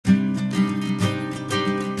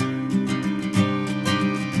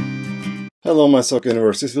Hello, my soccer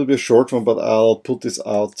universe. This will be a short one, but I'll put this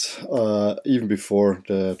out even before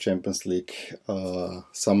the Champions League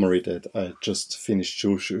summary that I just finished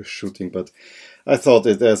shooting. But I thought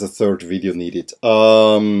that there's a third video needed.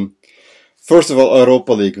 First of all,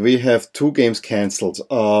 Europa League. We have 2 games cancelled.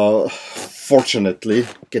 Fortunately,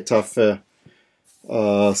 Getafe's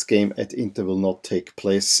game at Inter will not take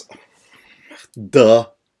place. Duh,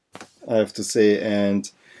 I have to say,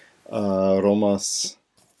 and Roma's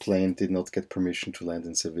plane did not get permission to land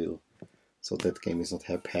in Seville, so that game is not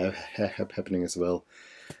happening as well.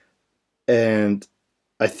 And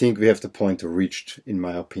I think we have the point reached, in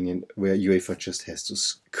my opinion, where UEFA just has to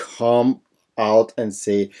come out and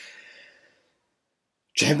say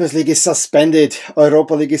Champions League is suspended,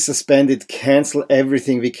 Europa League is suspended, cancel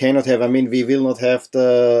everything. We cannot have, we will not have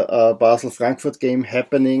the Basel-Frankfurt game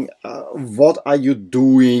happening. What are you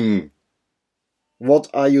doing? What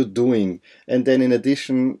are you doing? And then in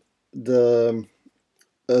addition, the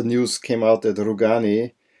news came out that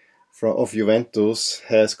Rugani of Juventus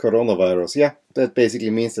has coronavirus. Yeah, that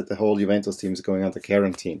basically means that the whole Juventus team is going under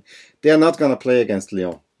quarantine. They are not going to play against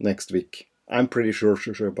Lyon next week. I'm pretty sure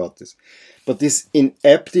about this. But this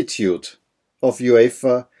ineptitude of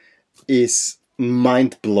UEFA is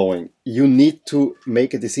mind-blowing. You need to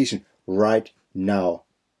make a decision right now.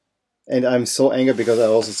 And I'm so angry because I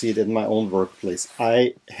also see it in my own workplace.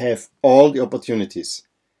 I have all the opportunities.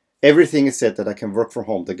 Everything is said that I can work from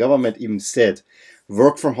home. The government even said,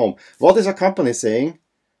 work from home. What is our company saying?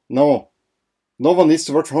 No. No one needs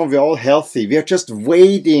to work from home. We're all healthy. We are just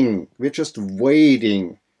waiting. We're just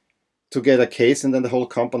waiting to get a case, and then the whole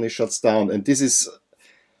company shuts down. And this is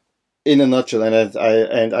in a nutshell,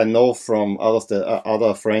 and I know from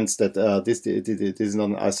other friends that this is not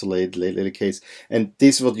an isolated case, and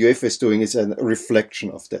this what UEFA is doing is a reflection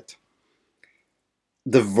of that.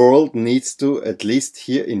 The world needs to, at least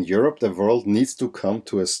here in Europe, the world needs to come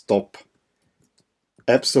to a stop.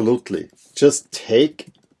 Absolutely. Just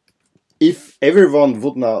take, if everyone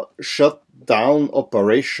would now shut down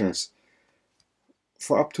operations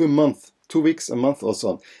for up to a month, 2 weeks, a month or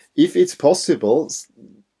so, if it's possible.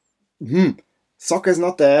 Soccer is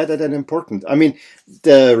not that important.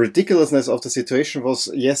 The ridiculousness of the situation was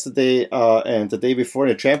yesterday and the day before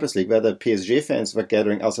in the Champions League, where the PSG fans were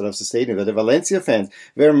gathering outside of the stadium, where the Valencia fans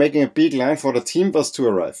were making a big line for the team bus to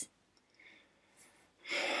arrive.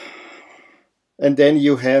 And then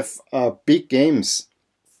you have big games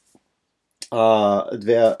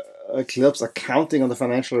where clubs are counting on the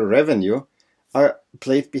financial revenue are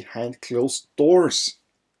played behind closed doors.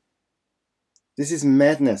 This is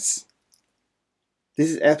madness. This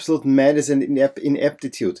is absolute madness and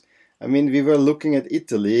ineptitude. We were looking at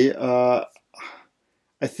Italy. I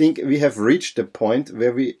think we have reached the point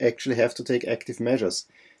where we actually have to take active measures.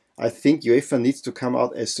 I think UEFA needs to come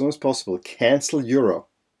out as soon as possible. Cancel Euro.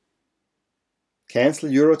 Cancel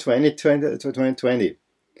Euro 2020.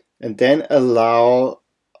 And then allow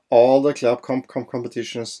all the club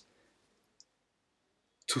competitions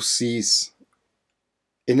to cease.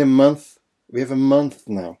 In a month. We have a month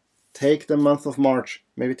now. Take the month of March,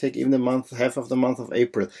 maybe take even half of the month of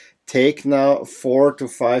April. Take now 4 to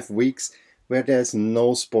 5 weeks where there's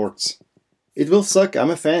no sports. It will suck.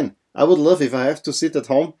 I'm a fan. I would love, if I have to sit at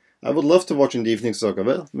home, I would love to watch in the evening soccer.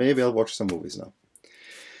 Well, maybe I'll watch some movies now.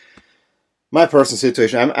 My personal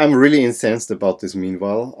situation, I'm really incensed about this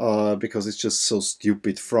meanwhile, because it's just so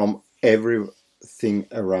stupid from everything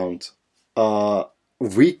around.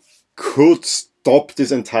 We could stop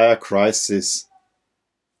this entire crisis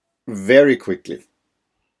very quickly,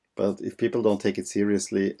 but if people don't take it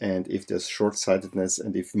seriously, and if there's short-sightedness,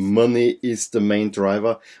 and if money is the main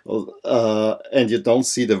driver, and you don't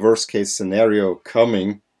see the worst case scenario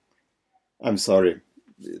coming, I'm sorry,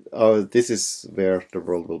 this is where the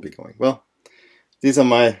world will be going. Well, these are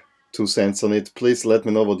my 2 cents on it. Please let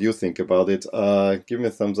me know what you think about it. Give me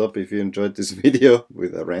a thumbs up if you enjoyed this video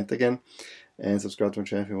with a rant again, and subscribe to my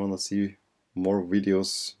channel if you want to see more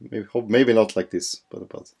videos, maybe not like this, but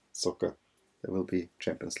about soccer. There will be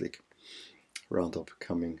Champions League roundup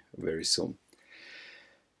coming very soon.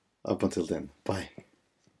 Up until then, bye.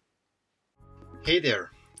 Hey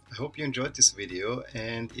there, I hope you enjoyed this video,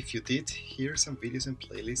 and if you did, here are some videos and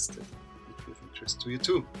playlists that would be of interest to you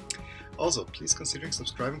too. Also, please consider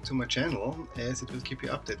subscribing to my channel, as it will keep you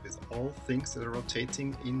updated with all things that are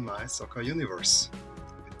rotating in my soccer universe.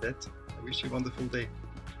 With that, I wish you a wonderful day.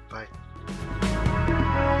 Bye.